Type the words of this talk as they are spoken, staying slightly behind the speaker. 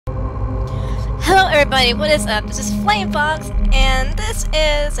Hello everybody, what is up? This is Flamefox, and this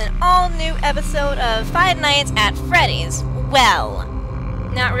is an all-new episode of Five Nights at Freddy's. Well,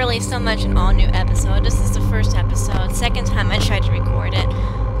 not really so much an all-new episode. This is the first episode, second time I tried to record it.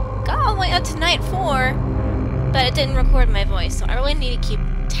 Got all the way up to night 4, but it didn't record my voice, so I really need to keep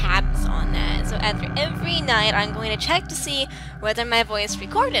tabs on that. So after every night, I'm going to check to see whether my voice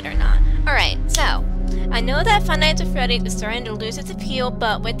recorded or not. Alright, so I know that Five Nights at Freddy's is starting to lose its appeal,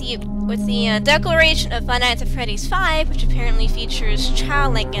 but with the declaration of Five Nights at Freddy's 5, which apparently features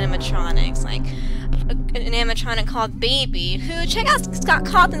childlike animatronics, like an animatronic called Baby, who, check out Scott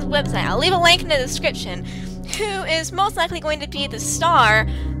Cawthon's website, I'll leave a link in the description, who is most likely going to be the star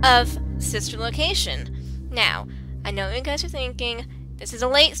of Sister Location. Now, I know what you guys are thinking, this is a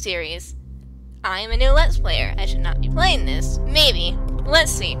late series. I am a new Let's Player, I should not be playing this. Maybe.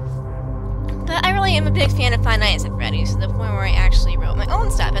 Let's see. But I really am a big fan of Five Nights at Freddy's, to the point where I actually wrote my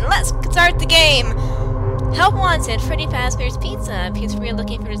own stuff. And let's start the game! Help wanted, Freddy Fazbear's Pizza. Pizzeria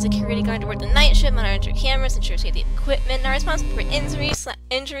looking for a security guard to work the night shift, monitor cameras, ensure safety of equipment, and are responsible for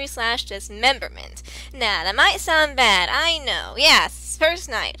injury/dismemberment. Now, that might sound bad, I know. Yes, first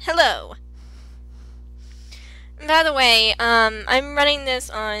night. Hello. By the way, I'm running this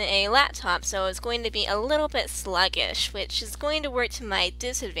on a laptop, so it's going to be a little bit sluggish, which is going to work to my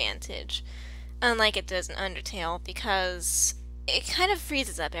disadvantage. Unlike it does in Undertale, because it kind of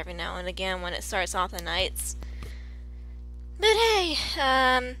freezes up every now and again when it starts off the nights. But hey,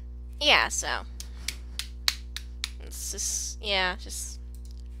 yeah, so. It's just, yeah, just.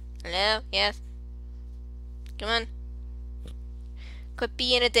 Hello? Yes? Come on. Quit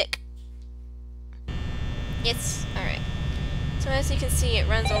being a dick. Yes, alright. So as you can see, it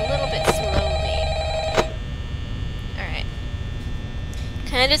runs a little bit slowly. Alright.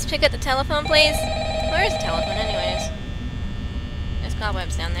 Can I just pick up the telephone, please? Where's the telephone, anyways? There's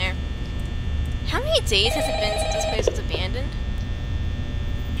cobwebs down there. How many days has it been since this place was abandoned?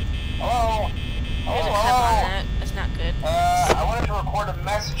 Hello? There's a cup on that. That's not good. I wanted to record a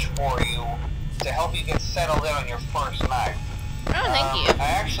message for you to help you get settled in on your first night. Oh, thank you.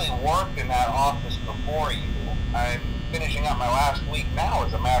 I actually worked in that office before you. I'm finishing up my last week now,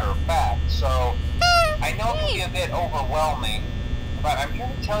 as a matter of fact, so I know it can be a bit overwhelming, but I'm here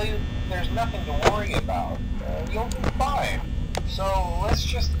to tell you there's nothing to worry about. You'll be fine. So let's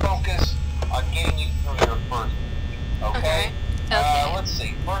just focus on getting you through your first week, okay? Okay. Let's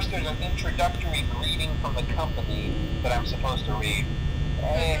see. First, there's an introductory greeting from the company that I'm supposed to read.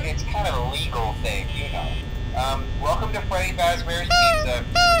 It's kind of a legal thing, you know. Welcome to Freddy Fazbear's Pizza,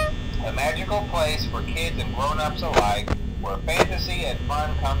 a magical place for kids and grown-ups alike, where fantasy and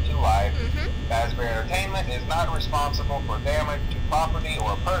fun come to life. Fazbear Entertainment is not responsible for damage to property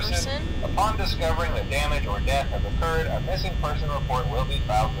or person. Upon discovering that damage or death has occurred, a missing person report will be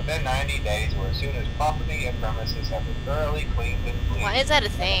filed within 90 days or as soon as property and premises have been thoroughly cleaned and cleaned. Why is that a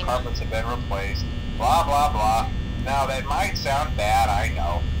thing? Carpets have been replaced, blah blah blah. Now that might sound bad, I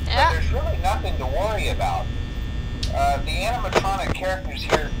know, but there's really nothing to worry about. The animatronic characters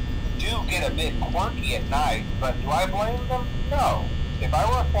here do get a bit quirky at night, but do I blame them? No. If I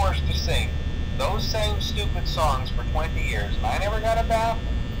were forced to sing those same stupid songs for 20 years and I never got a bath,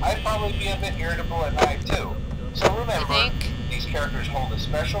 I'd probably be a bit irritable at night too. So remember, these characters hold a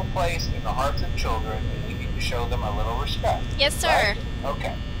special place in the hearts of children and you need to show them a little respect. Yes, sir. Right?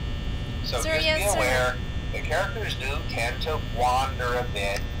 Okay. So just be aware, the characters do tend to wander a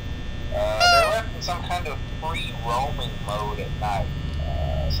bit. They're left in some kind of free roaming mode at night.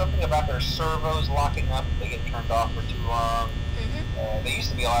 Something about their servos locking up if they get turned off for too long. They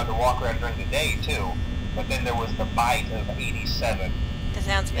used to be allowed to walk around during the day too, but then there was the bite of 87. That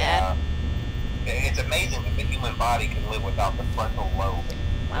sounds bad. It's amazing that the human body can live without the frontal lobe.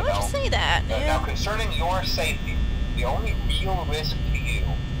 Why would you say that? Now concerning your safety, the only real risk to you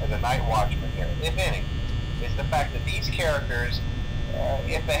as a night watchman here, if any, is the fact that these characters,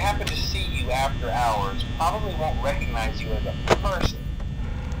 if they happen to see you after hours, probably won't recognize you as a person.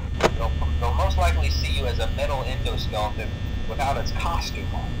 They'll most likely see you as a metal endoskeleton without its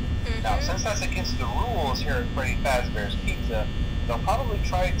costume on. Now, since that's against the rules here at Freddy Fazbear's Pizza, they'll probably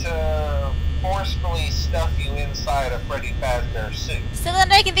try to forcefully stuff you inside a Freddy Fazbear suit. So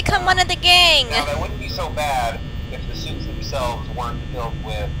that I can become one of the gang! Now, that wouldn't be so bad if the suits themselves weren't filled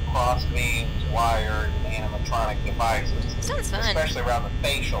with cross beams, wires, and animatronic devices. Sounds fun. Especially around the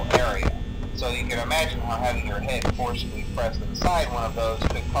facial area. So you can imagine how having your head forcibly pressed inside one of those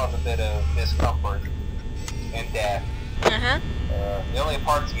could cause a bit of discomfort and death. The only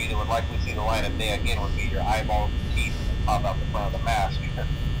parts of you that would likely see the light of day again would be your eyeballs and teeth that pop out the front of the mask.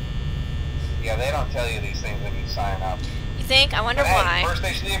 Yeah, they don't tell you these things when you sign up. You think? I wonder but hey, why. First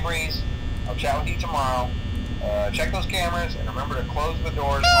station of the breeze. I'll chat with you tomorrow. Check those cameras, and remember to close the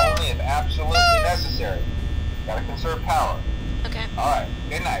doors only if absolutely necessary. Gotta conserve power. Okay. Alright,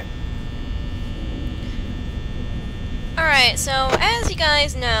 good night. Alright, so as you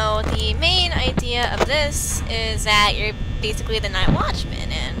guys know, the main idea of this is that you're basically the night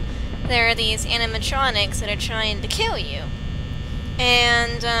watchman, and there are these animatronics that are trying to kill you.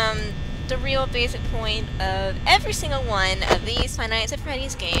 And, the real basic point of every single one of these Five Nights at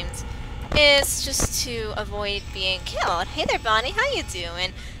Freddy's games is just to avoid being killed. Hey there, Bonnie, how you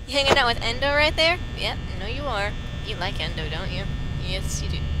doing? You hanging out with Endo right there? Yep, I know you are. You like Endo, don't you? Yes, you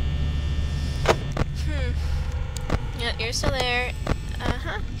do. Yep, you're still there.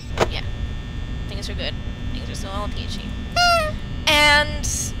 Uh-huh. Yeah. Things are good. Things are still all peachy. And...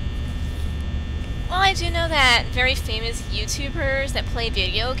 well, I do know that very famous YouTubers that play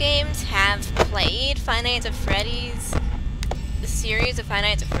video games have played Five Nights at Freddy's, the series of Five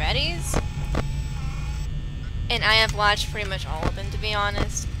Nights at Freddy's. And I have watched pretty much all of them, to be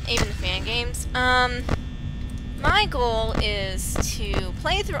honest. Even the fan games. My goal is to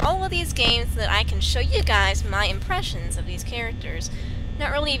play through all of these games so that I can show you guys my impressions of these characters.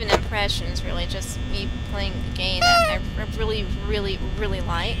 Not really even impressions, really, just me playing the game that I really, really, really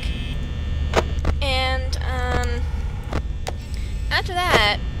like. And, after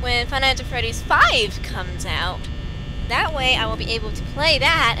that, when Five Nights at Freddy's 5 comes out, that way I will be able to play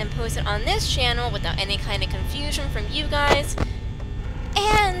that and post it on this channel without any kind of confusion from you guys.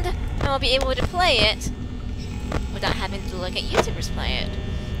 And I will be able to play it without having to look at YouTubers play it.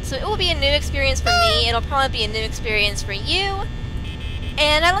 So it will be a new experience for me, it'll probably be a new experience for you,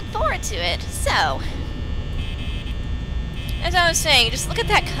 and I look forward to it. So, as I was saying, just look at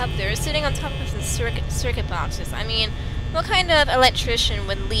that cup there, sitting on top of some circuit boxes. I mean, what kind of electrician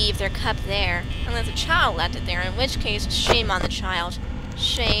would leave their cup there? Unless a child left it there, in which case, shame on the child.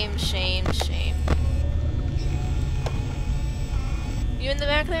 Shame, shame, shame. You in the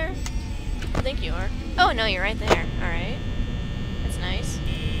back there? I think you are. Oh, no, you're right there. Alright. That's nice.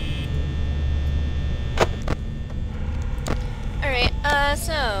 Alright,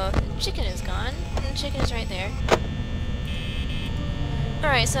 so, the chicken is gone, and the chicken is right there.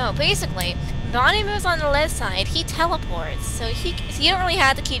 Alright, so, basically, Bonnie moves on the left side, he teleports, so you don't really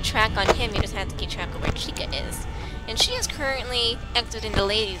have to keep track on him, you just have to keep track of where Chica is. And she is currently exiting the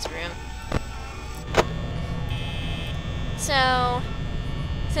ladies' room. So,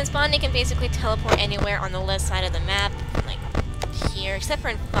 since Bonnie can basically teleport anywhere on the left side of the map, like here, except for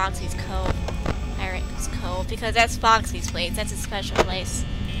in Foxy's Cove, Pirate's Cove, because that's Foxy's place, that's his special place.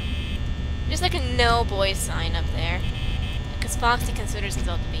 There's like a no boy sign up there, because Foxy considers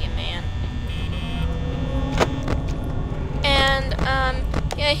himself to be a man. And,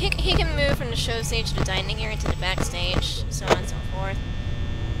 yeah, he can move from the show stage to the dining area to the backstage, so on and so forth.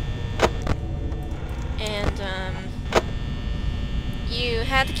 And, you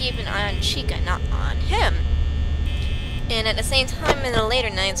have to keep an eye on Chica, not on him. And at the same time, in the later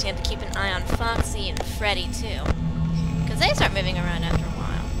nights, you have to keep an eye on Foxy and Freddy, too. Because they start moving around after a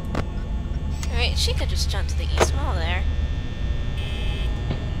while. Alright, Chica just jumped to the east wall there.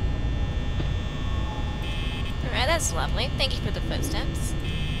 Alright, that's lovely. Thank you for the footsteps.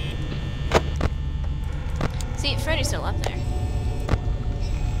 See, Freddy's still up there.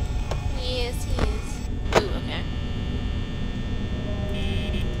 Yes, he is. Ooh, okay.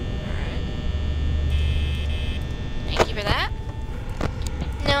 For that.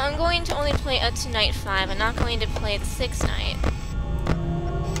 Now I'm going to only play up to night 5. I'm not going to play the 6th night.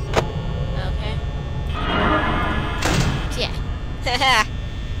 Okay. Yeah. Haha.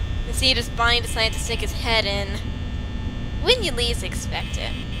 You see, just Bonnie decided to stick his head in when you least expect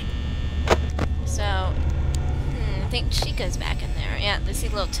it. So, I think Chica's back in there. Yeah, they see a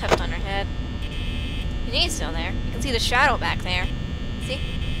little tuft on her head. And he's still there. You can see the shadow back there. See?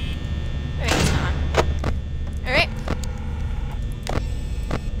 Alright, it's gone. Alright.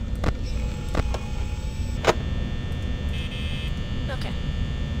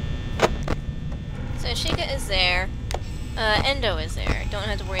 So Chica is there. Endo is there. Don't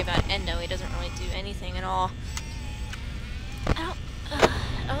have to worry about Endo. He doesn't really do anything at all. I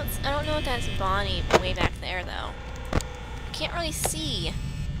don't know if that's Bonnie way back there though. I can't really see.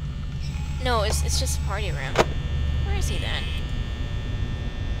 No, it's just a party room. Where is he then?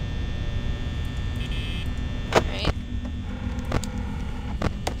 Alright.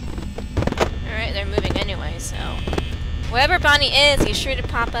 Alright, they're moving anyway, so wherever Bonnie is, he's sure to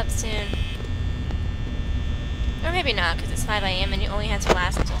pop up soon. Or maybe not, because it's 5 AM and you only have to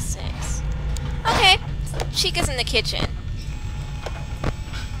last until 6. Okay, so Chica's in the kitchen.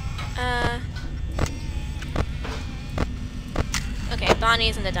 Okay,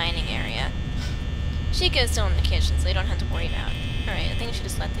 Bonnie's in the dining area. Chica's still in the kitchen, so you don't have to worry about it. Alright, I think she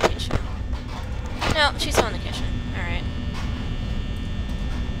just left the kitchen. No, she's still in the kitchen. Alright.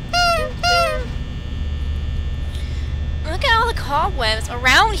 Look at all the cobwebs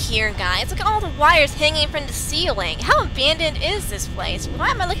around here, guys. Look at all the wires hanging from the ceiling. How abandoned is this place?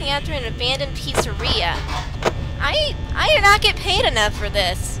 Why am I looking after an abandoned pizzeria? I do not get paid enough for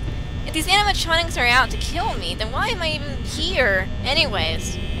this. If these animatronics are out to kill me, then why am I even here?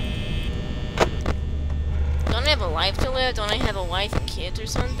 Anyways. Don't I have a life to live? Don't I have a wife and kids or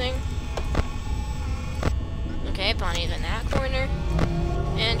something? Okay, Bonnie's in that corner.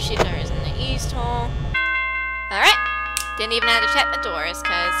 And Chica is in the east hall. Alright. Didn't even have to check the doors,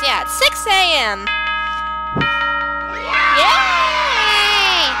 cause, yeah, it's 6 a.m.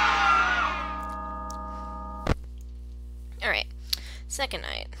 Yay! Alright. Second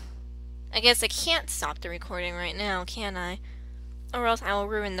night. I guess I can't stop the recording right now, can I? Or else I will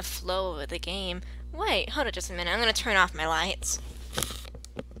ruin the flow of the game. Wait, hold on just a minute. I'm gonna turn off my lights.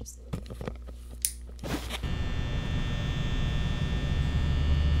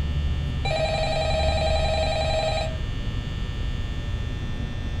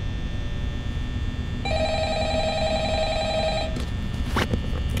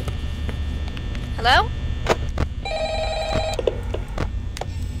 Hello?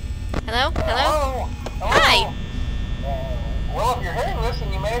 Hello? Hello? Hello? Hi! Well, if you're hearing this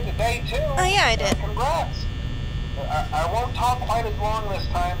and you made it to day 2... Oh yeah, I did. Congrats! I won't talk quite as long this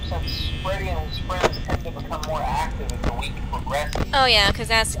time since Freddy and his friends tend to become more active as the week progresses. Oh yeah, because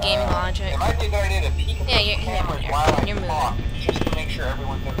that's the gaming logic. It might be a good idea to peek at the cameras while I talk, just to make sure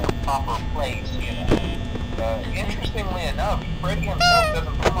everyone's in their proper place, you know. Interestingly enough, Freddy himself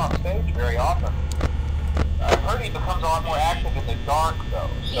doesn't come on stage very often. I've heard he becomes a lot more active in the dark, though.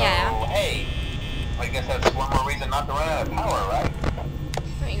 So, yeah. Hey, I guess that's one more reason not to run out of power, right?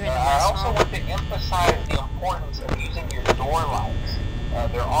 I also want to emphasize the importance of using your door lights.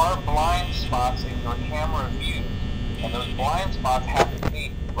 There are blind spots in your camera view, and those blind spots happen to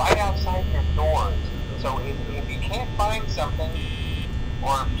be right outside your doors. So if you can't find something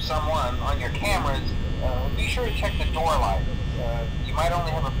or someone on your cameras, be sure to check the door light. You might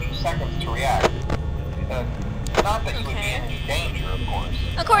only have a few seconds to react. Not that you would be in any danger, of course.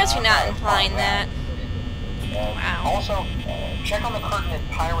 Of course you're not implying that. Wow. Also, check on the curtain in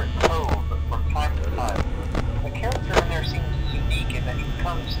Pirate Cove from time to time. The character in there seems unique in that he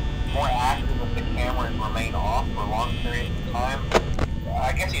becomes more active if the cameras remain off for long periods of time.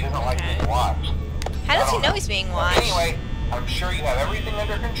 I guess he doesn't like being watched. How does he know he's being watched? Anyway, I'm sure you have everything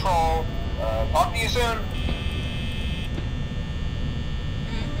under control. Talk to you soon.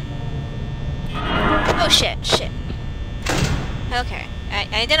 Oh shit. Okay,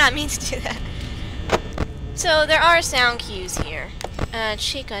 I did not mean to do that. So there are sound cues here.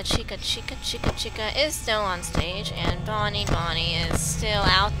 Chica is still on stage, and Bonnie is still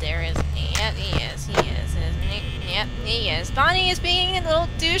out there, isn't he? Yep, he is, isn't he? Yep, he is. Bonnie is being a little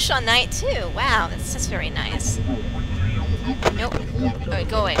douche on night 2. Wow, that's very nice. Nope. Alright,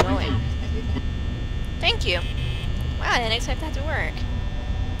 go away. Thank you. Wow, I didn't expect that to work.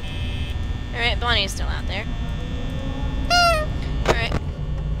 Alright, Bonnie's still out there. Alright.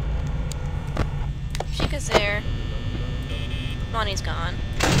 Chica's there. Bonnie's gone.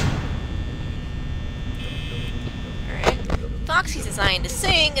 Alright. Foxy's designed to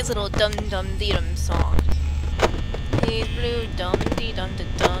sing his little dum-dum-dee-dum song. He's blue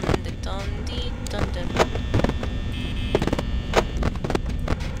dum-dee-dum-dee-dum-dee-dum-dee-dum-dum.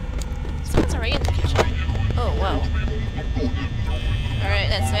 Someone's already in the kitchen. Oh, whoa. Alright,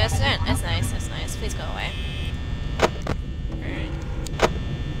 that's nice. Please go away. Alright.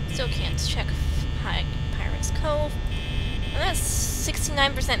 Still can't check Pirate's Cove. Well, that's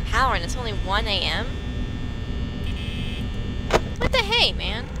 69% power and it's only 1 a.m. What the hey,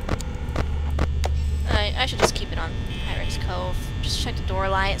 man? I should just keep it on Pirate's Cove. Just check the door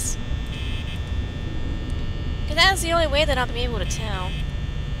lights. Cause that's the only way that I'll be able to tell.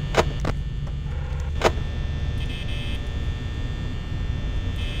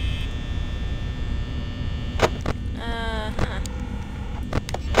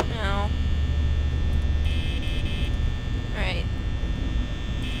 No. Alright.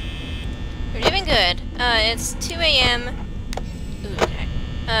 We're doing good. It's 2 a.m. Ooh, okay.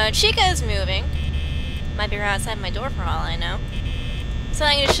 Chica is moving. Might be right outside my door for all I know. So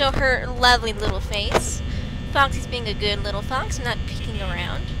I'm gonna show her lovely little face. Foxy's being a good little fox, not peeking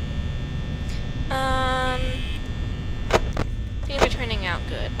around. Things are turning out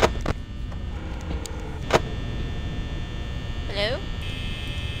good. Hello?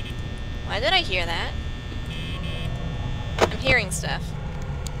 Why did I hear that? I'm hearing stuff.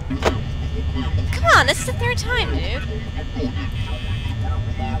 Come on, this is the third time, dude.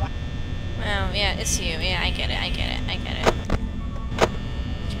 Oh, yeah, it's you. Yeah, I get it.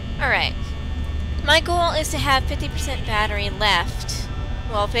 Alright. My goal is to have 50% battery left.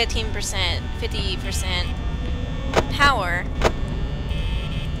 Well, 50% power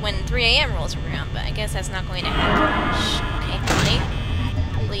when 3 a.m. rolls around, but I guess that's not going to happen. Okay, Bonnie.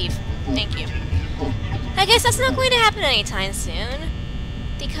 Leave. Thank you. I guess that's not going to happen anytime soon.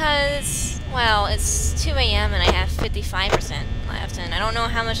 Because, well, it's 2 a.m. and I have 55% left, and I don't know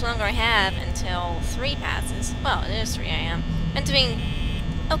how much longer I have until 3 passes. Well, it is 3 a.m. I'm doing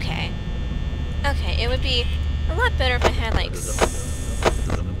okay. Okay, it would be a lot better if I had, like...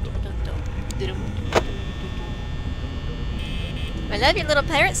 I love your little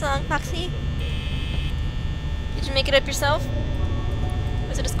pirate song, Foxy. Did you make it up yourself?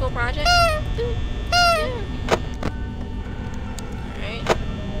 Was it a school project? Alright.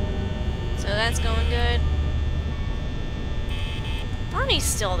 So that's going good. Bonnie's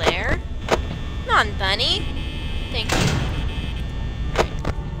still there. Come on, Bunny. Thank you.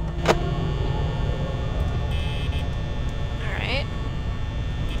 Alright.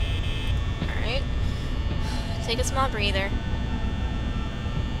 Alright. Take a small breather.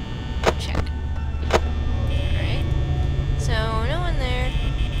 Check. Alright. So, no one there.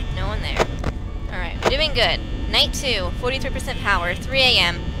 No one there. Alright, we're doing good. Night 2, 43% power, 3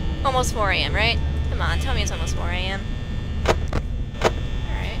 a.m. Almost 4 a.m., right? Come on, tell me it's almost 4 a.m.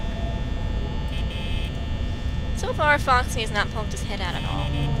 Alright. So far, Foxy has not poked his head out at all.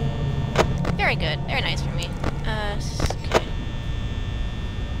 Very good. Very nice for me. Okay.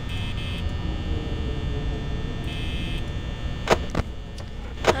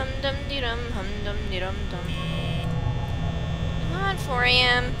 Hum-dum-de-dum, hum-dum-de-dum-dum. Come on, 4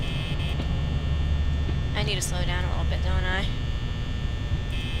 a.m. I need to slow down a little bit, don't I?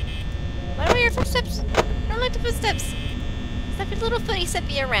 What are your footsteps? I don't like the footsteps. Stop your little footy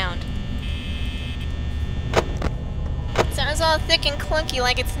sippy around. It sounds all thick and clunky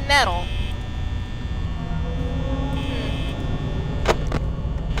like it's metal.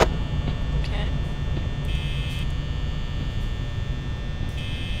 Okay.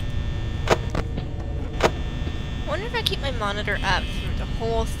 I wonder if I keep my monitor up through the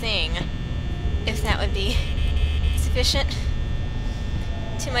whole thing, if that would be sufficient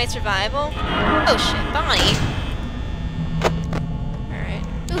to my survival. Oh shit, Bonnie! Alright.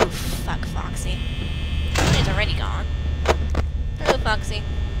 Ooh, fuck Foxy. Bonnie's already gone. Hello, Foxy.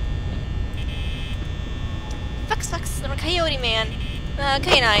 Fox, little coyote man.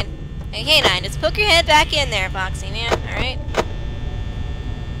 Canine. Hey, Canine, just poke your head back in there, Foxy, man, alright?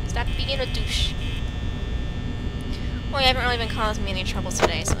 Stop being a douche. Well, you haven't really been causing me any trouble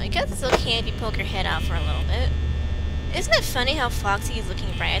today, so I guess it's okay if you poke your head out for a little bit. Isn't it funny how Foxy is looking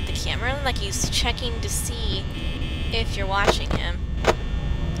right at the camera, like he's checking to see if you're watching him?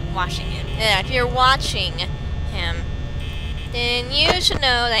 Yeah, if you're watching him, then you should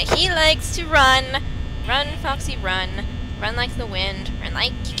know that he likes to run. Run, Foxy, run. Run like the wind. Run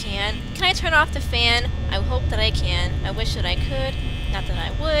like you can. Can I turn off the fan? I hope that I can. I wish that I could. Not that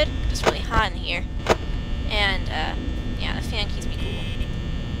I would. It's really hot in here. And, yeah, the fan keeps me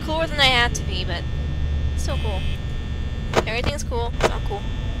cool. Cooler than I have to be, but still cool. Everything's cool. It's all cool.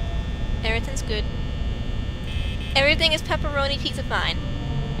 Everything's good. Everything is pepperoni pizza fine.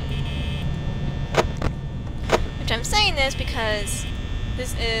 Which I'm saying this because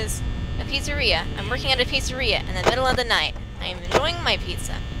this is a pizzeria. I'm working at a pizzeria in the middle of the night. I'm enjoying my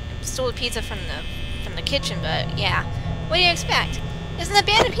pizza. I stole the pizza from the kitchen, but yeah. What do you expect? It's an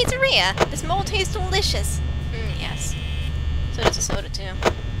abandoned pizzeria. This mold tastes delicious. Yes. So does the soda too.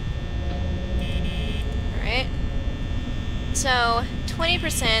 Alright. So,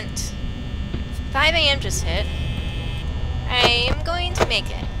 20%. 5 a.m. just hit. I am going to make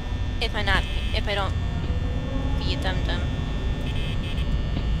it. If I don't be a dum-dum.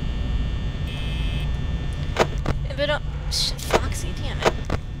 If I don't... Shit, Foxy, damn it.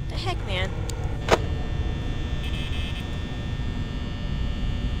 The heck, man.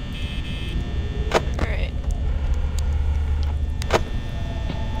 Alright.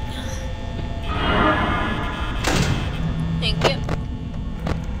 Thank you.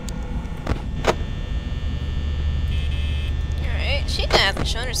 Alright, she hasn't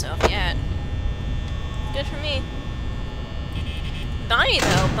shown herself yet. Good for me. Bonnie,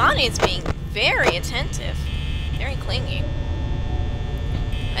 though, Bonnie's being very attentive. Very clingy.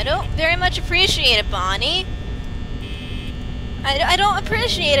 I don't very much appreciate it, Bonnie. I don't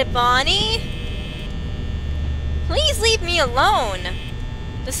appreciate it, Bonnie. Please leave me alone.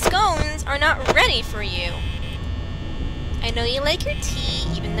 The scones are not ready for you. I know you like your tea,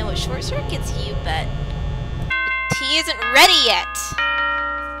 even though short circuits you, but the tea isn't ready yet.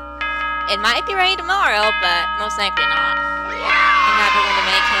 It might be ready tomorrow, but most likely not.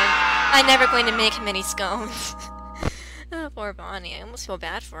 I'm never going to make him any scones. Oh, poor Bonnie. I almost feel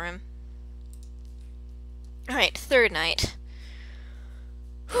bad for him. Alright, third night.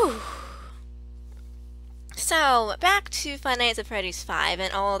 Whew. So, back to Five Nights at Freddy's 5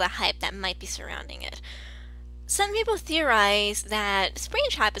 and all the hype that might be surrounding it. Some people theorize that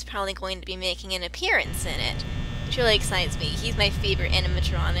Springtrap is probably going to be making an appearance in it, which really excites me. He's my favorite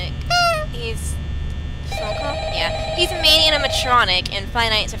animatronic. He's... phone call? Yeah. He's the main animatronic in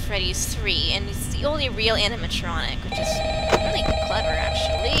Five Nights at Freddy's 3, and he's the only real animatronic, which is really clever,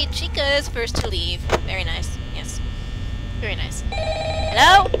 actually. Chica is first to leave. Very nice. Yes. Very nice.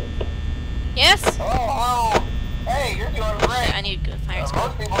 Hello? Yes? Oh, hey, you're doing great. Shit, I need a good fire squad.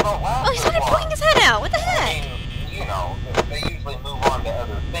 Most people don't laugh. Oh, he started poking his head out. What the heck? I mean, you know, they usually move on to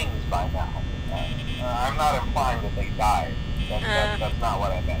other things by now. I'm not implying that they died. That's not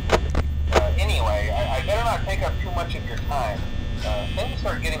what I meant. Anyway, I better not take up too much of your time. Things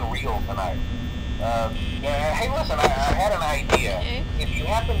are getting real tonight. Hey, listen, I had an idea. Okay. If you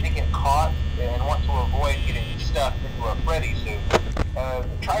happen to get caught and want to avoid getting stuffed into a Freddy suit,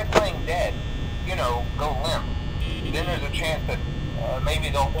 try playing dead. You know, go limp. Then there's a chance that maybe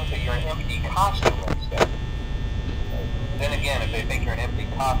they'll think that you're an empty costume instead. Then again, if they think you're an empty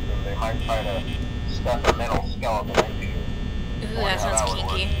costume, they might try to stuff a metal skeleton into you. Ooh, that sounds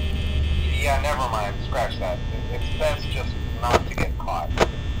kinky. Yeah, never mind. Scratch that. It's best just not to get caught.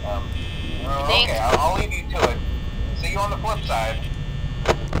 Okay, I'll leave you to it. See you on the flip side.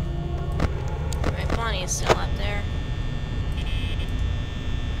 Alright, Bonnie is still up there.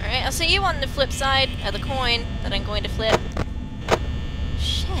 Alright, I'll see you on the flip side of the coin that I'm going to flip.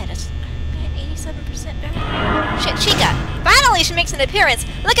 Shit, it's got 87% better. Shit, Chica! Finally she makes an appearance!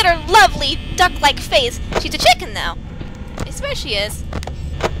 Look at her lovely, duck-like face! She's a chicken, though! I swear she is.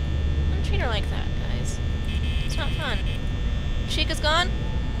 Don't treat her like that, guys. It's not fun. Chica's gone?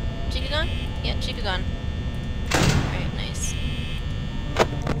 Chica gone? Yeah, Chica gone. Alright, nice.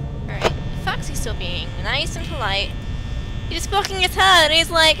 Alright, Foxy's still being nice and polite. He's just poking his head and he's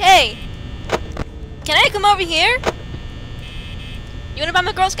like, hey! Can I come over here? You wanna buy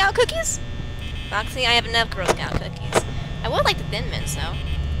my Girl Scout cookies? Foxy, I have enough Girl Scout cookies. I would like the Thin Mints, though.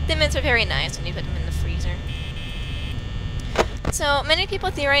 Thin Mints are very nice when you put them in the freezer. So, many people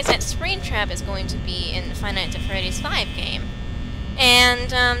theorize that Springtrap is going to be in the Five Nights at Freddy's 5 game.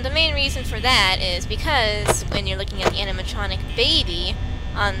 And the main reason for that is because when you're looking at the animatronic baby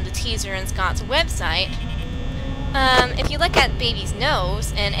on the teaser and Scott's website, if you look at baby's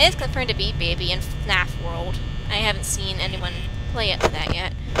nose, and it is confirmed to be baby in FNAF World. I haven't seen anyone play up to that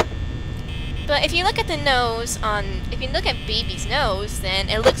yet. But if you look at the nose if you look at baby's nose, then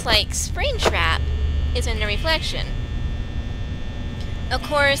it looks like Springtrap is in the reflection. Of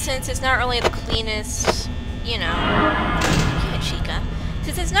course, since it's not really the cleanest, you know, yeah, Chica.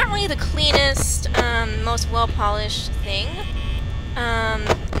 Since it's not really the cleanest, most well-polished thing,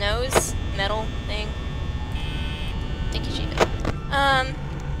 nose, metal thing. Thank you, Chica.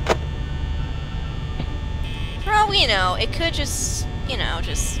 For all we know, it could just, you know,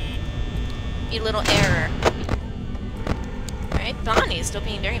 just be a little error. Alright, Bonnie's still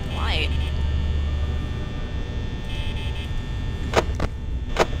being very polite.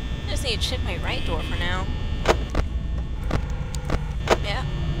 I just need to check my right door for now. Yeah.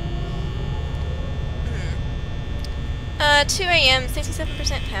 2 AM,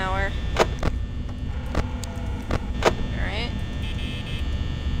 67% power. Alright.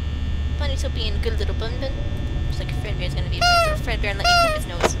 Bonnie's still being a good little bun-bun. Just like Fredbear's gonna be a good little Fredbear and let me poke his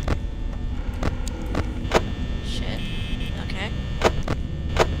nose. Shit. Okay.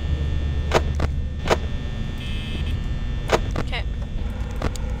 Okay.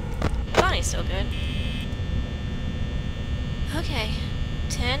 Bonnie's still good. Okay.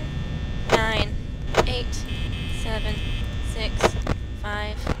 10, 9, 8, 7, 6,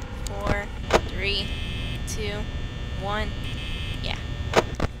 5, 4, 3, 2, 1. Yeah.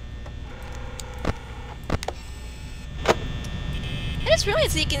 I just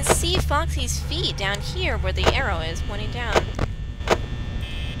realized that you can see Foxy's feet down here where the arrow is pointing down.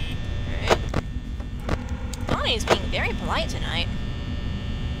 Alright. Bonnie's being very polite tonight.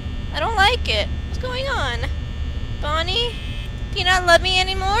 I don't like it. What's going on? Bonnie? Do you not love me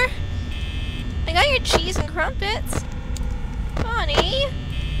anymore? I got your cheese and crumpets. Bonnie?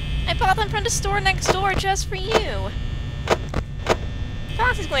 I bought them from the store next door just for you.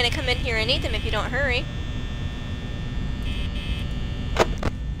 Foxy's going to come in here and eat them if you don't hurry.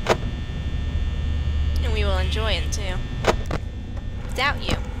 And we will enjoy it too. Without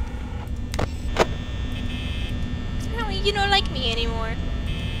you. you don't like me anymore.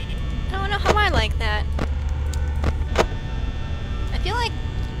 I don't know how I like that. I feel like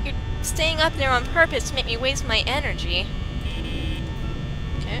you're staying up there on purpose to make me waste my energy.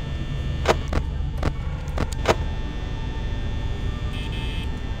 Okay.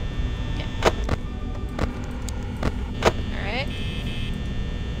 Okay. Alright.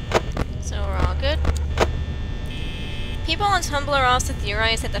 So we're all good. People on Tumblr also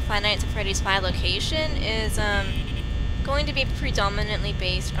theorize that the Five Nights at Freddy's 5 location is, going to be predominantly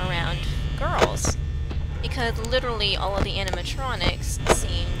based around girls. Because literally all of the animatronics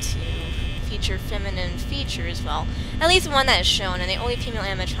seem to feature feminine features. Well, at least one that is shown, and the only female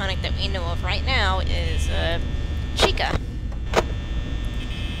animatronic that we know of right now is, Chica.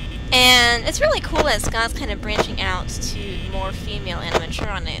 And it's really cool that Scott's kind of branching out to more female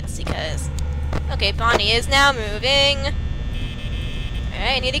animatronics, because... Okay, Bonnie is now moving.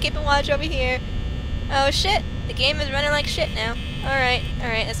 Alright, I need to keep a watch over here. Oh shit, the game is running like shit now. Alright,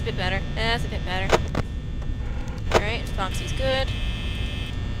 that's a bit better. That's a bit better. Alright, Foxy's good.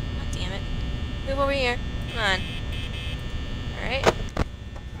 God damn it. Move over here. Come on. Alright.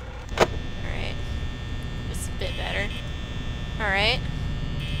 Alright. Just a bit better. Alright.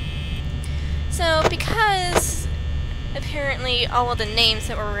 So, because apparently all of the names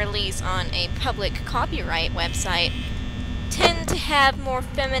that were released on a public copyright website tend to have more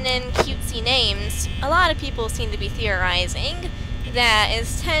feminine, cutesy names, a lot of people seem to be theorizing that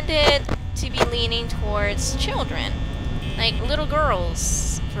is tended to be leaning towards children. Like little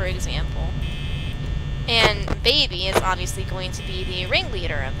girls, for example. And Baby is obviously going to be the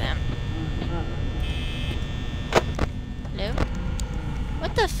ringleader of them. Hello?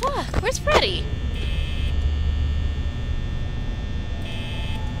 What the fuck? Where's Freddy?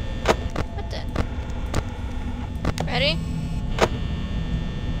 What the? Freddy?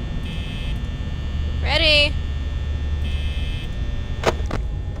 Freddy?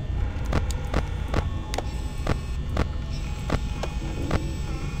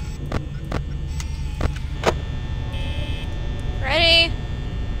 Freddy?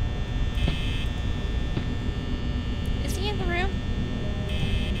 Is he in the room?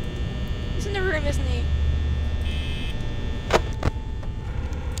 He's in the room, isn't he?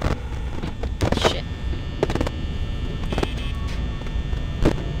 Shit.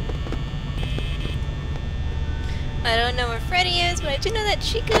 I don't know where Freddy is, but I do know that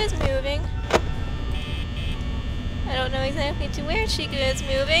Chica is moving. I don't know exactly to where Chica is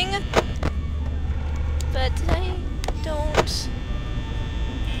moving, but I don't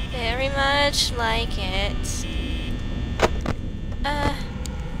very much like it.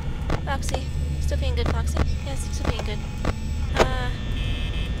 Foxy. Still being good, Foxy. Yes, still being good.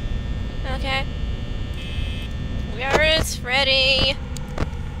 Okay. Where is Freddy?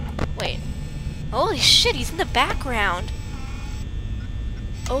 Wait. Holy shit, he's in the background.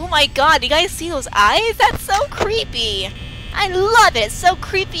 Oh my god, do you guys see those eyes? That's so creepy. I love it. It's so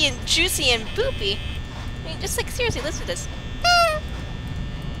creepy and juicy and boopy. I mean, just like, seriously, listen to this.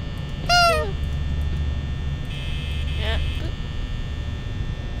 Yeah.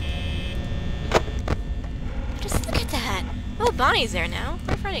 Just look at that. Oh, Bonnie's there now.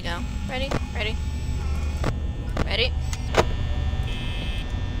 Where'd Freddy go? Ready?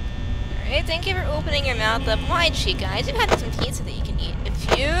 Alright, thank you for opening your mouth up wide, Chica. I do have some pizza that you can eat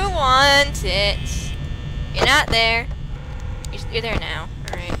if you want it. You're not there. You're there now.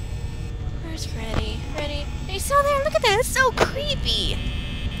 Alright. Where's Freddy? Freddy? Are you still there? Look at that. It's so creepy.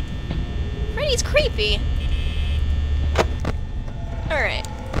 Freddy's creepy. Alright.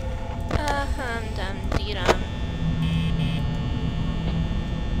 Dum-dee-dum.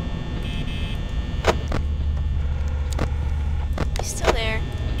 He's still there.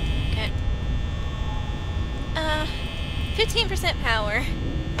 Okay. 15% power.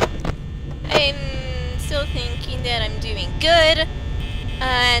 I'm still thinking that I'm doing good.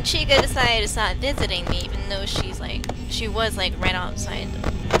 Chica decided to stop visiting me, even though she was right outside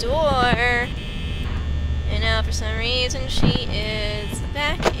the door. And now for some reason she is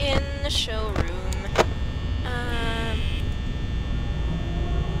back in the showroom.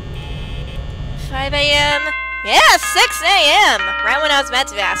 5 a.m. Yeah, 6 a.m. Right when I was about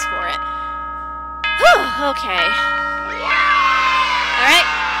to ask for it. Whew, okay. Alright,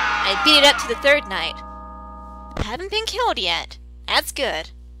 I beat it up to the third night. I haven't been killed yet. That's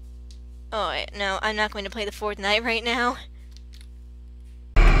good. Oh, wait, no, I'm not going to play the fourth night right now.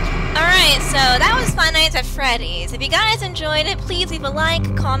 Alright, so that was Five Nights at Freddy's. If you guys enjoyed it, please leave a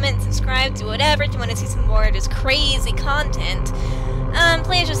like, comment, subscribe, do whatever if you want to see some more of this crazy content.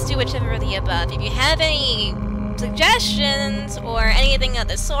 Please just do whichever of the above. If you have any suggestions or anything of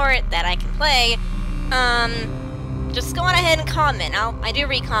the sort that I can play, just go on ahead and comment. I do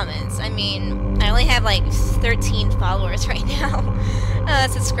read comments. I mean, I only have like 13 followers right now.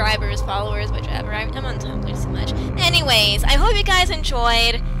 Subscribers, followers, whichever. I'm on Tumblr too much. Anyways, I hope you guys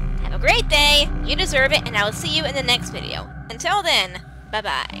enjoyed. Have a great day. You deserve it, and I will see you in the next video. Until then,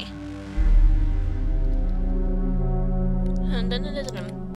 bye-bye.